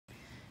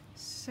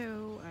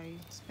So I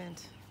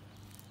spent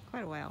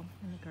quite a while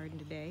in the garden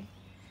today,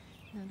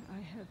 and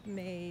I have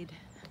made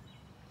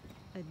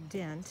a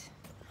dent,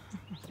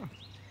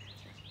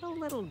 a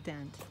little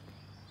dent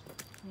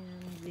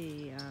in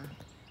the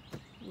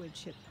wood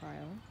chip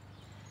pile.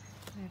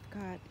 I've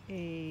got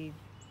a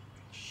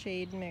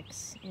shade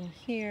mix in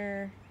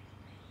here,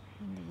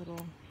 and the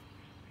little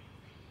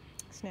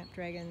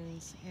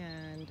snapdragons,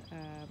 and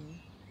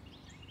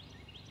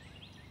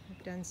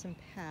I've done some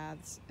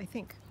paths. I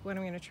think what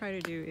I'm going to try to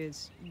do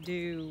is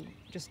do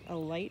just a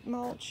light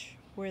mulch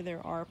where there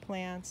are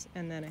plants,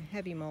 and then a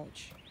heavy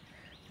mulch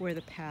where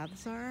the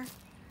paths are.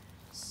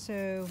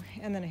 So,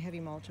 and then a heavy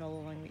mulch all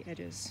along the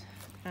edges.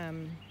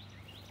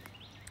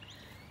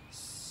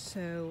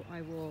 So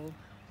I will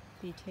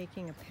be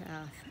taking a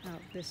path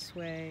out this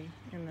way,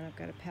 and then I've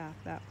got a path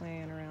that way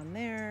and around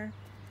there.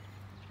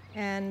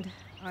 And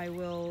I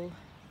will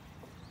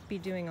be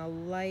doing a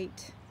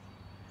light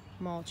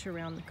mulch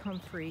around the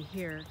comfrey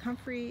here.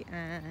 Comfrey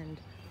and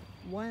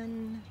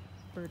one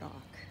burdock.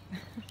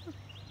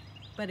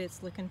 But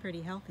it's looking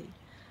pretty healthy.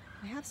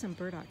 I have some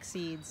burdock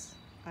seeds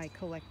I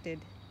collected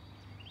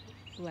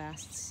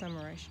last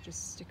summer. I should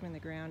just stick them in the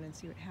ground and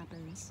see what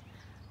happens.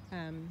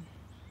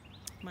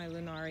 My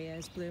lunaria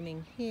is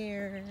blooming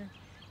here,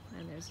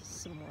 and there's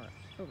some more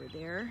over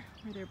there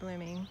where they're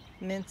blooming.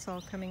 Mint's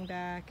all coming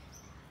back,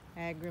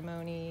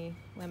 agrimony,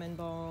 lemon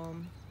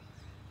balm,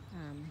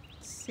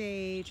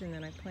 sage, and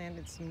then I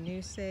planted some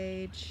new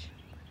sage.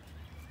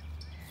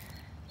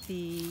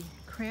 The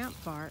cramp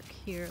bark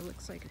here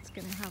looks like it's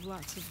going to have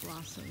lots of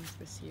blossoms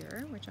this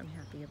year, which I'm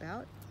happy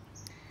about.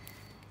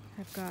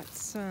 I've got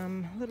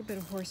some little bit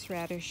of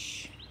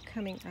horseradish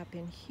coming up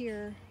in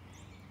here,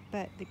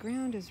 but the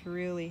ground is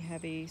really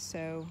heavy,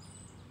 so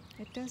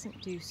it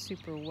doesn't do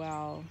super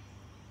well.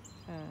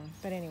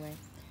 But anyway,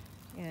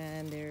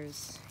 and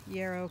there's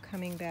yarrow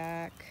coming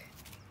back,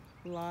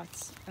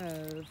 lots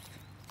of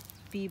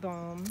bee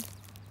balm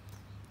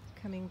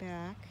coming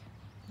back.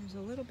 There's a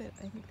little bit,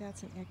 I think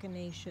that's an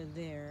echinacea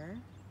there.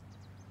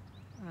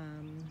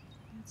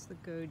 That's the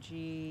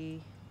goji.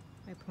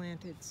 I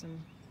planted some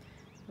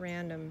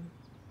random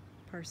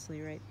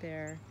parsley right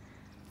there.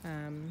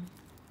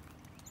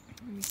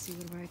 Let me see,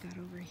 what do I got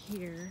over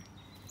here?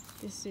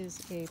 This is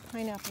a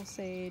pineapple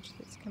sage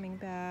that's coming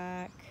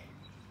back.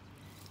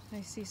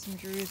 I see some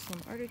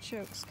Jerusalem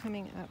artichokes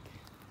coming up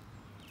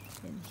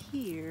in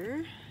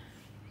here.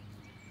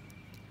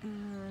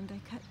 And I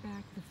cut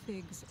back the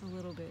figs a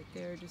little bit.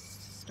 They're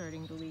just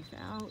starting to leaf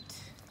out.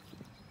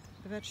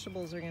 The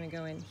vegetables are going to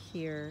go in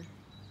here.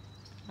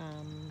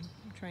 I'm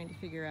trying to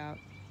figure out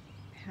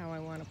how I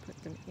want to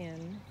put them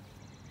in.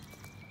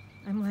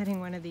 I'm letting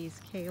one of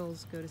these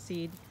kales go to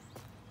seed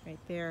right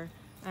there.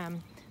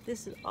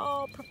 This is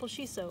all purple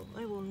shiso.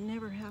 I will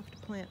never have to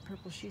plant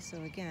purple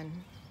shiso again.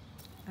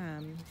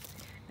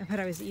 But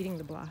I was eating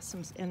the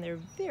blossoms, and they're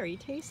very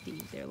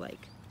tasty. They're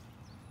like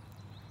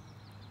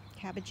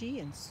cabbagey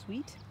and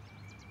sweet.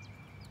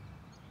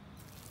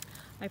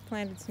 I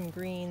planted some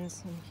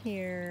greens in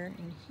here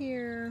and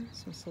here,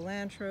 some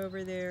cilantro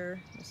over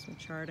there. There's some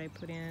chard I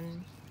put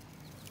in.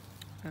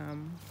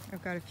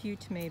 I've got a few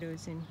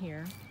tomatoes in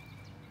here.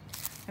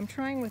 I'm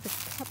trying with a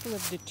couple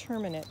of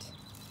determinate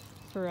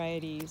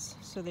varieties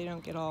so they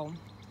don't get all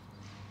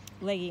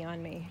leggy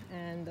on me,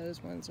 and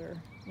those ones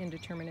are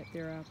indeterminate.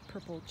 They're a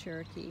purple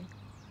Cherokee.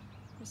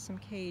 There's some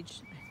kale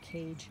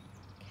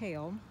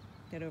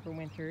that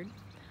overwintered.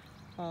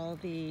 All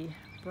the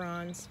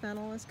bronze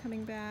fennel is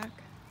coming back.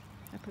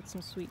 I put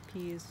some sweet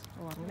peas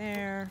along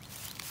there.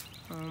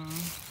 What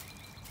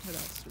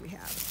else do we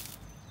have?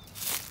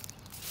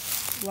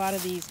 A lot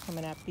of these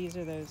coming up. These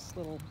are those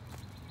little,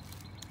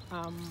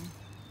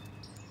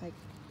 like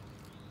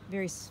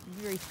very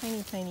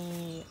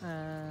tiny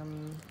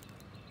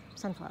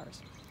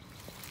sunflowers.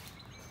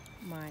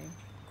 My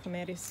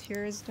clematis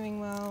here is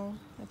doing well.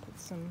 I put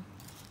some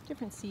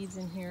different seeds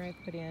in here. I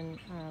put in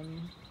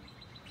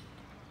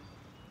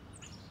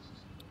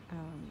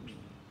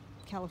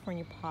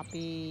California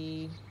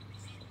poppy,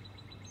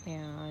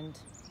 and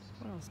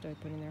what else do I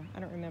put in there? I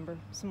don't remember.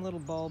 Some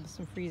little bulbs,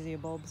 some freesia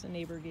bulbs a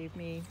neighbor gave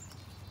me.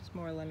 There's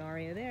more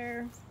lunaria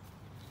there.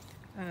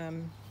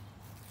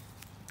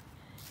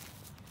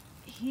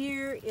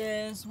 Here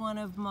is one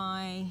of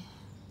my,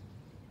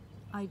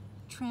 I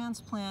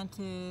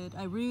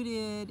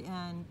rooted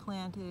and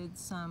planted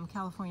some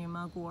California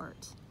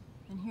mugwort.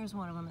 And here's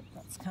one of them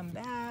that's come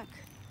back.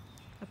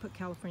 I put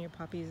California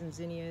poppies and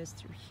zinnias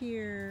through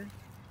here.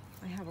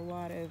 I have a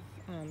lot of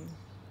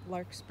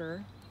larkspur.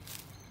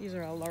 These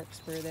are all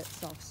larkspur that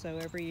self-sow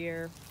every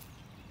year.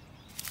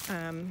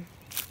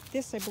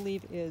 This, I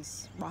believe,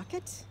 is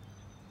rocket.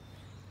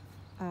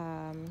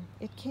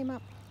 It came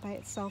up by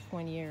itself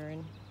one year,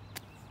 and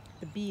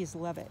the bees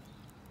love it.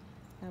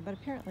 But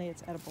apparently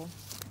it's edible.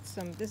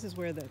 This is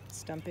where the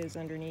stump is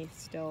underneath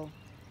still.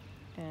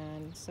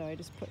 And so I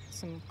just put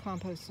some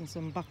compost and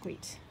some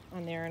buckwheat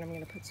on there, and I'm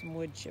going to put some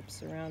wood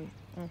chips around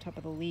on top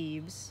of the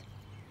leaves.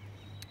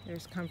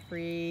 There's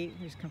comfrey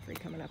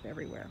coming up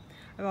everywhere.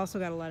 I've also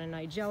got a lot of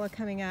nigella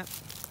coming up.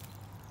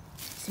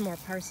 Some more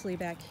parsley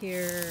back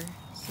here,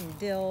 some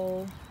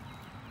dill.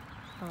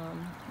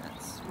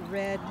 That's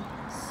red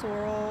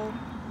sorrel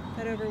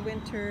that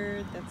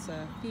overwintered. That's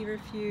a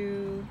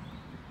feverfew.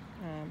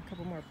 A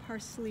couple more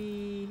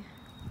parsley.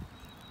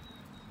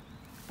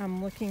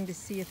 I'm looking to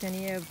see if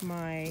any of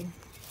my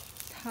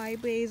Thai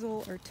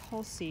basil or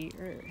tulsi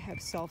have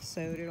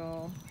self-sowed at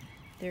all.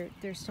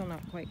 They're still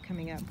not quite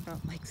coming up,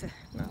 not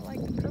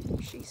like the purple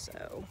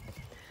shiso.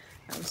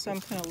 So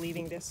I'm kind of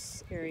leaving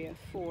this area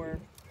for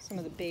some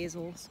of the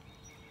basils.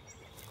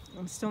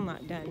 I'm still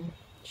not done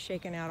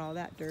shaking out all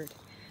that dirt,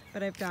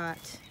 but I've got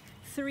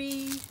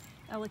 3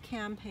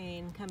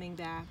 elecampane coming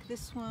back.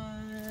 This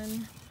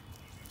one,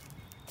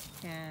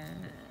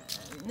 and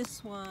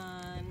this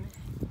one,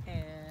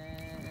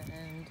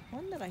 and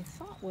one that I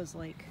thought was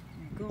like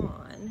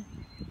gone,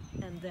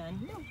 and then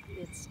no,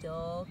 it's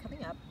still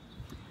coming up.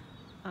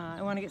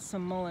 I want to get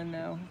some mullein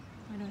though.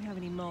 I don't have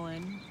any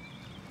mullein.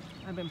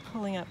 I've been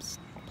pulling up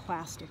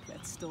plastic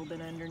that's still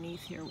been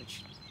underneath here,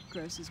 which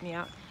grosses me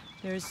out.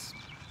 It's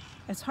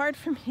hard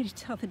for me to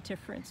tell the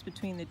difference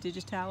between the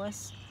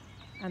digitalis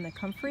and the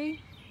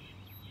comfrey,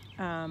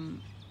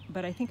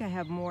 but I think I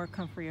have more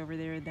comfrey over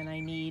there than I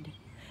need.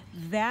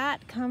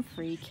 That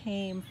comfrey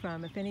came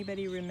from, if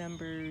anybody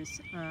remembers,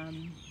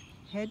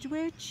 Hedge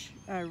Witch,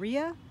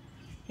 Rhea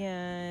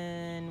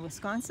in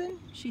Wisconsin.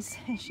 She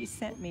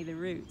sent me the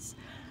roots.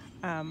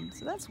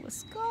 So that's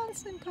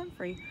Wisconsin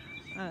comfrey,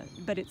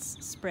 but it's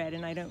spread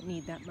and I don't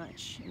need that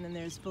much. And then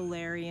there's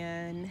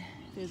valerian.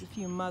 There's a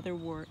few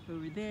motherwort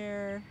over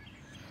there.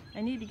 I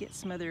need to get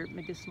some other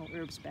medicinal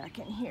herbs back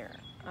in here.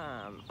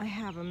 I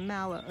have a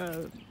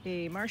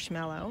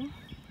marshmallow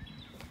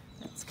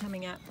that's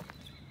coming up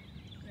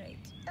right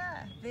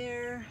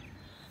there.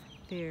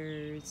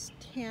 There's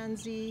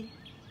tansy,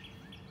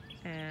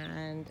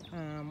 and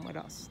what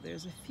else?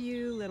 There's a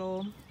few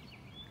little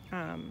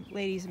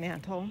lady's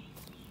mantle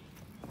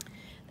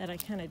that I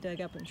kind of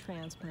dug up and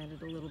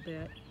transplanted a little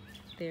bit.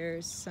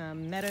 There's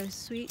some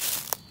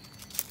meadowsweet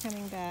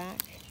coming back,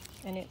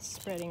 and it's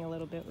spreading a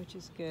little bit, which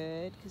is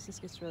good because this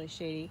gets really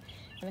shady.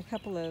 And a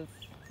couple of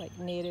like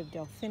native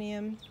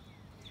delphinium.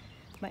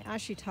 My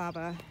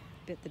ashitaba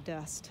bit the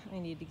dust. I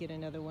need to get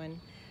another one.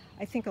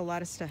 I think a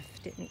lot of stuff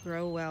didn't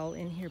grow well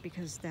in here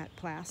because that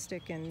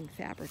plastic and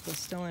fabric was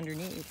still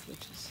underneath,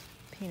 which is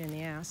a pain in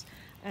the ass.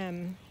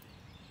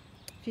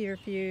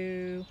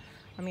 Feverfew.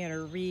 I'm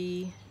gonna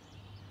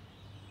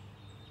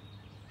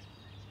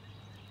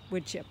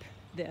wood chip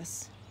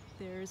this.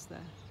 There's the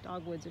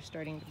dogwoods are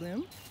starting to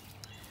bloom.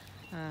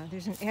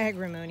 There's an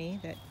agrimony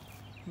that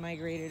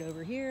migrated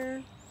over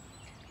here.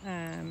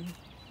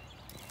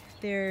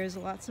 There's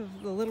lots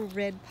of the little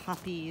red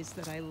poppies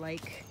that I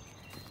like,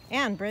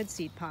 and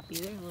breadseed poppy.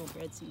 There's a little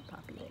breadseed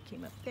poppy that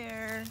came up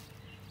there,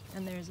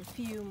 and there's a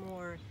few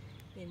more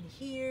in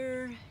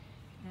here,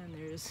 and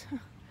there's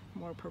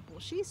more purple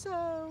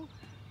shiso,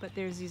 but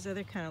there's these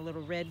other kind of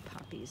little red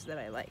poppies that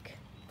I like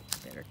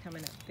that are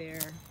coming up there,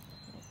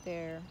 right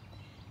there.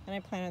 And I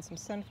planted some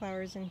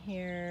sunflowers in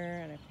here,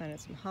 and I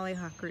planted some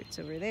hollyhock roots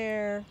over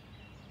there.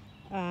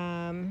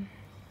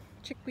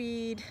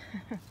 Chickweed,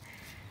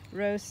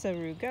 Rosa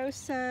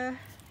rugosa,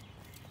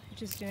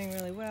 which is doing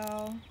really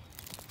well.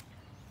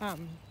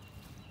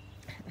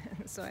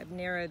 So I've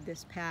narrowed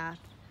this path.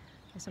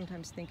 I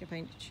sometimes think if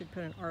I should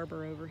put an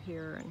arbor over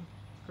here and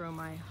grow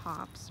my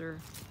hops, or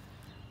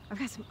I've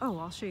got some, oh,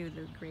 I'll show you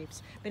the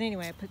grapes. But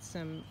anyway, I put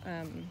some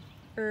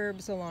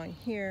herbs along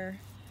here,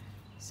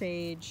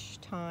 sage,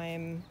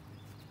 thyme,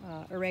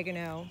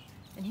 oregano,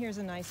 and here's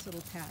a nice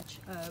little patch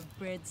of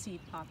breadseed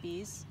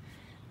poppies.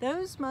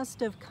 Those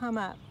must have come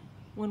up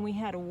when we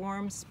had a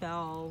warm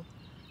spell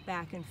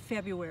back in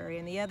February,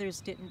 and the others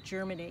didn't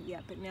germinate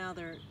yet, but now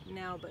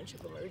a bunch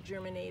of them are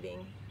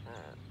germinating.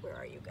 Where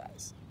are you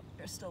guys?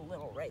 They're still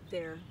little right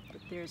there,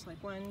 but there's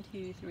like 1,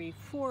 2, 3,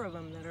 4 of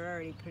them that are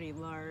already pretty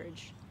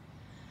large.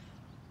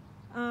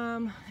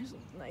 There's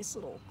a nice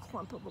little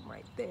clump of them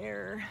right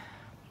there.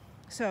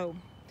 So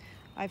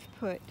I've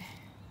put,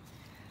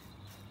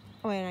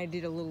 oh, and I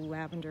did a little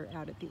lavender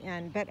out at the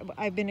end, but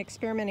I've been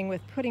experimenting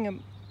with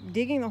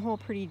digging the hole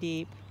pretty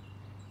deep,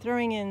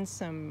 throwing in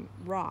some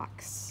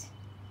rocks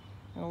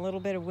and a little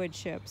bit of wood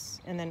chips,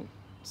 and then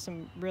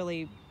some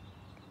really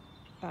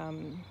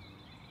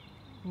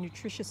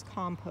nutritious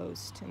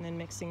compost, and then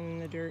mixing in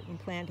the dirt and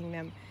planting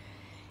them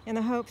in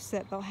the hopes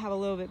that they'll have a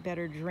little bit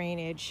better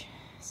drainage,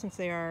 since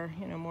they are,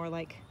 you know, more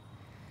like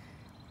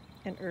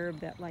an herb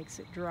that likes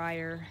it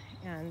drier,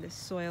 and the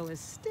soil is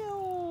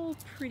still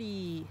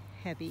pretty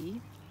heavy.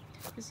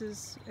 This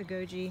is a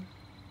goji,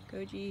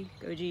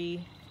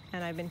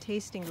 and I've been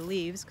tasting the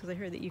leaves because I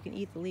heard that you can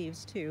eat the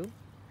leaves too.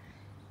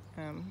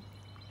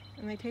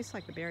 And they taste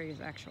like the berries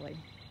actually,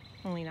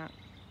 only not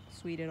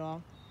sweet at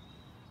all.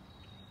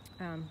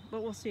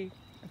 But we'll see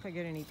if I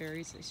get any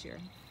berries this year.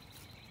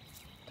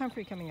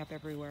 Comfrey coming up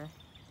everywhere.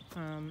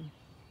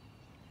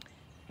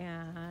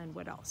 And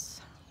what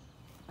else?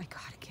 I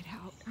gotta get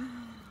out.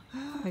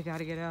 I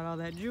gotta get out all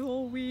that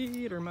jewel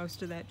weed, or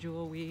most of that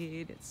jewel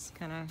weed. It's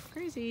kind of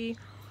crazy.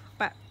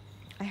 But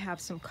I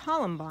have some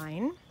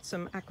columbine,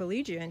 some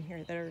aquilegia in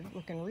here that are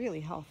looking really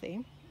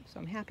healthy. So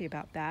I'm happy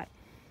about that.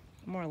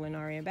 More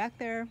Linaria back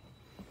there.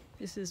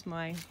 This is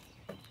my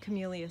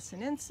Camellia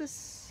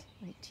sinensis,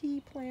 my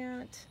tea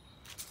plant.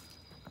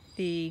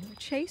 The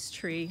chase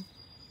tree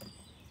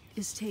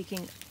is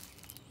taking,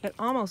 it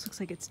almost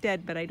looks like it's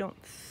dead, but I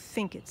don't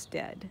think it's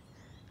dead.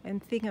 I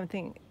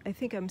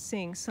think I'm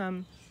seeing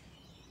some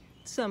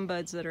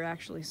buds that are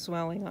actually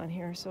swelling on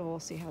here, so we'll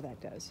see how that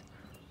does.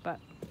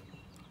 But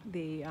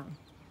the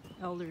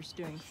elder's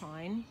doing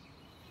fine.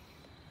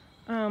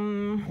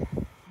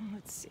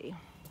 Let's see.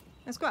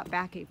 Let's go out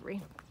back,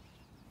 Avery.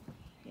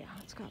 Yeah,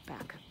 let's go out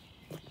back.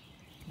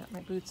 Got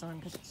my boots on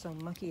because it's so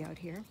mucky out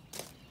here.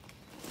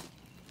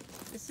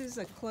 This is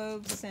a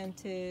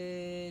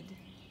clove-scented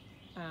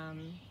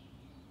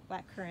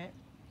blackcurrant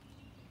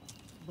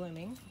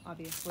blooming,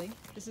 obviously.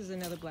 This is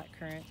another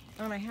blackcurrant.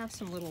 Oh, and I have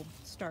some little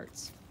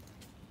starts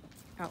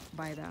out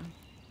by the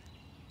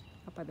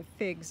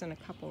figs and a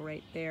couple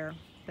right there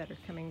that are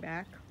coming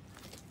back.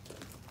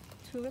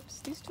 Tulips.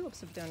 These tulips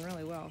have done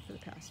really well for the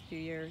past few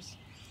years.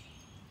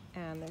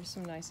 And there's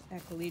some nice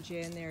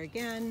aquilegia in there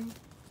again.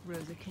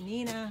 Rosa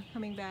canina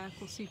coming back.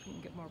 We'll see if we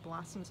can get more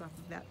blossoms off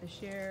of that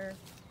this year.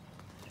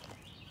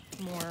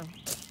 More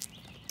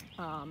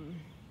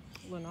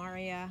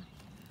Linaria,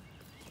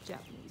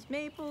 Japanese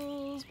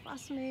maples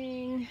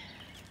blossoming,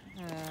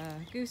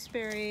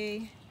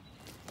 gooseberry.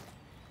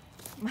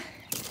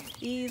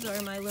 These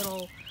are my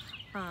little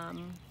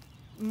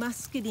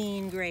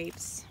muscadine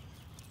grapes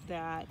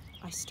that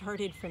I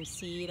started from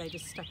seed. I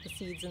just stuck the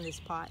seeds in this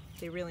pot.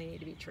 They really need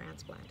to be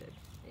transplanted.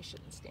 They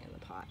shouldn't stay in the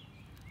pot.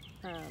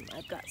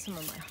 I've got some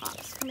of my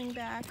hops coming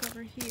back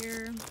over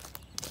here.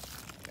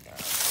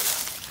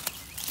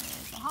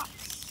 There's the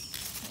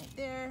hops right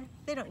there.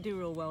 They don't do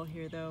real well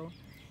here though.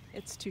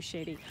 It's too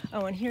shady.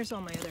 Oh, and here's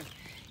all my other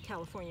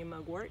California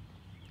mugwort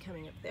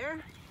coming up there.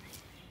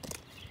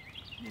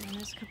 And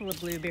there's a couple of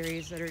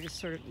blueberries that are just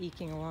sort of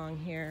eking along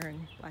here,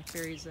 and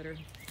blackberries that are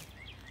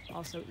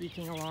also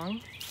eking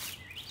along.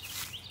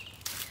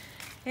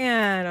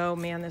 And oh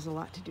man, there's a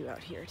lot to do out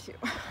here too.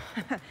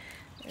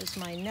 There's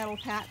my nettle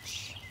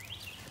patch.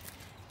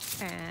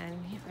 And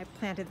I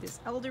planted this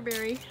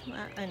elderberry,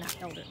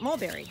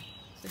 mulberry.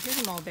 So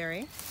here's a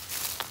mulberry.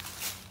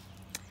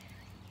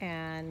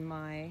 And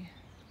my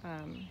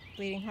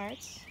bleeding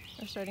hearts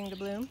are starting to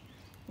bloom.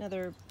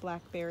 Another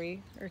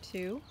blackberry or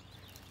two.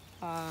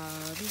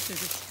 These are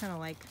just kind of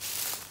like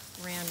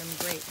random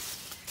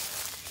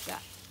grapes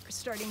that are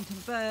starting to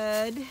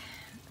bud. You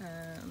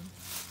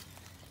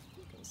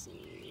can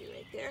see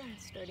right there,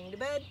 it's starting to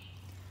bud.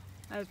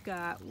 I've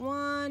got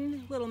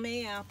one little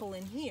mayapple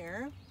in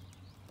here.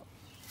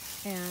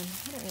 And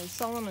I don't know,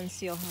 Solomon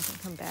seal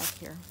hasn't come back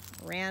here.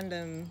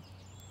 Random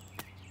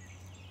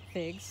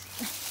figs.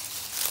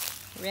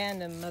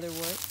 Random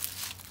motherwort.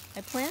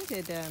 I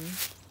planted,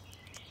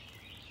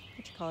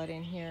 what you call it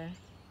in here?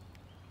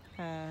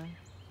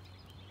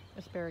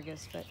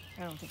 Asparagus, but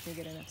I don't think they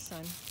get enough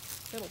sun.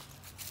 Little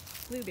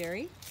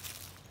blueberry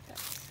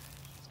that's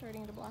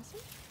starting to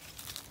blossom.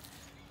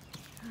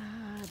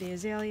 The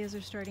azaleas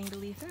are starting to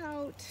leaf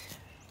out.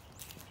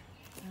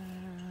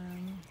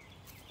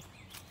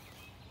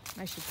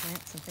 I should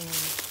plant something in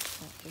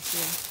this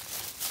year.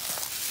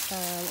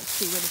 Let's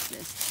see, what is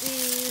this?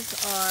 These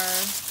are,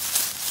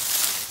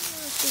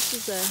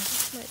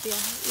 this might be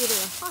either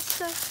a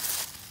hosta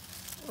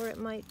or it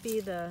might be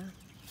the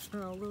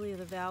lily of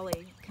the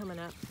valley coming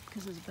up,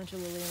 because there's a bunch of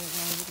lily in the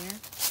valley there.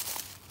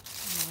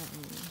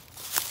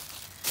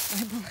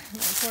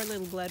 My poor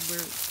little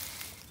bloodwort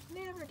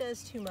never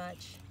does too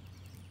much,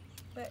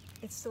 but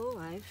it's still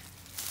alive.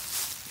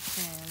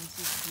 And this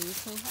is blue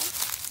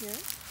cohosh here.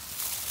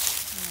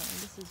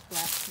 And this is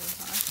black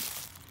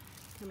cohosh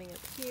coming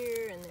up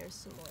here, and there's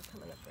some more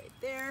coming up right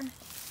there.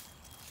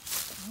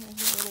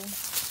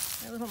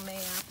 Here's my little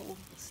mayapple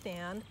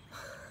stand.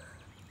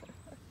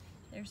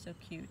 They're so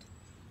cute.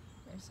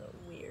 They're so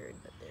weird,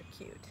 but they're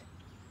cute.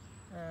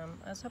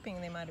 I was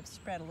hoping they might have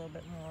spread a little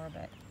bit more,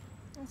 but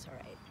that's all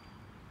right.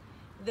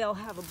 They'll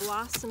have a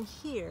blossom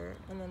here,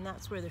 and then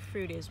that's where the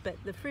fruit is. But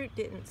the fruit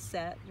didn't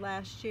set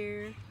last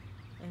year.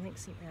 I think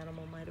some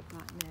animal might have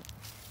gotten it.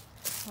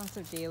 Lots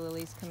of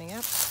daylilies coming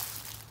up.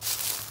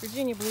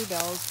 Virginia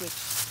bluebells, which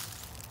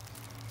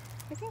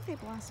I think they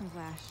blossomed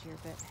last year,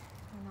 but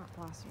they're not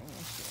blossoming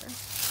this year.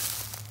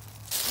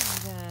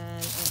 And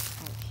then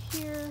out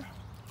here,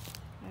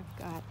 I've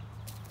got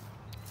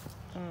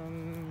a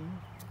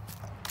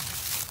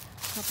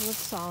couple of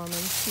Solomon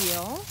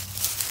seal.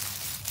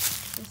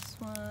 This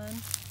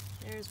one,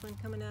 there's one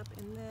coming up,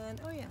 and then,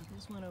 oh yeah,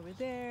 there's one over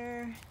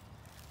there.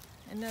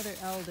 Another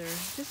elder.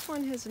 This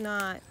one has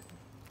not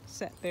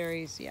set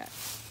berries yet.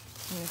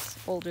 And it's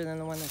older than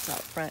the one that's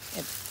out front.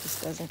 It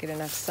just doesn't get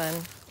enough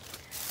sun.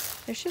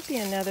 There should be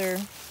another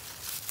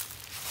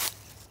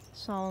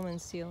Solomon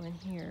seal in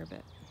here,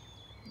 but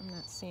I'm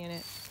not seeing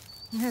it.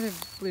 Another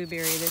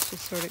blueberry that's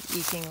just sort of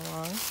eking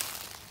along.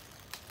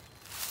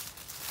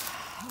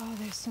 Oh,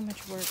 there's so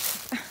much work.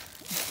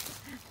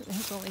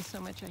 There's only so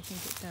much I can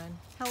get done.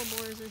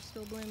 Hellebores are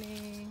still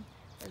blooming.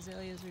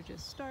 azaleas are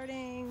just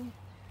starting.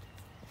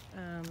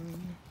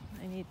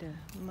 I need to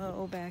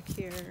mow back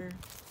here.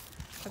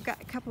 I've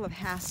got a couple of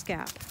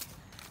haskap,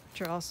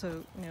 which are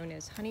also known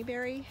as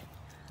honeyberry,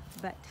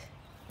 but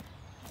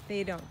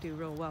they don't do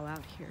real well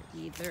out here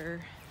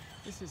either.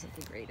 This isn't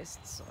the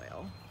greatest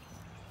soil.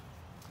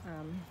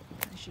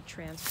 I should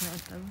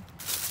transplant them,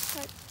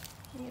 but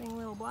I'm getting a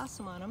little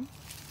blossom on them,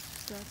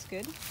 so that's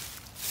good.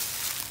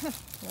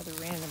 Another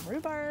random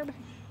rhubarb.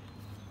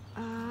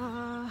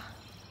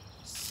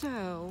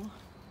 So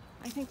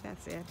I think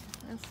that's it.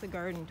 That's the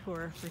garden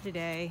tour for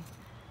today.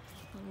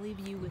 I'll leave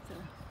you with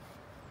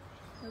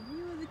a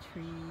view of the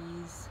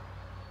trees.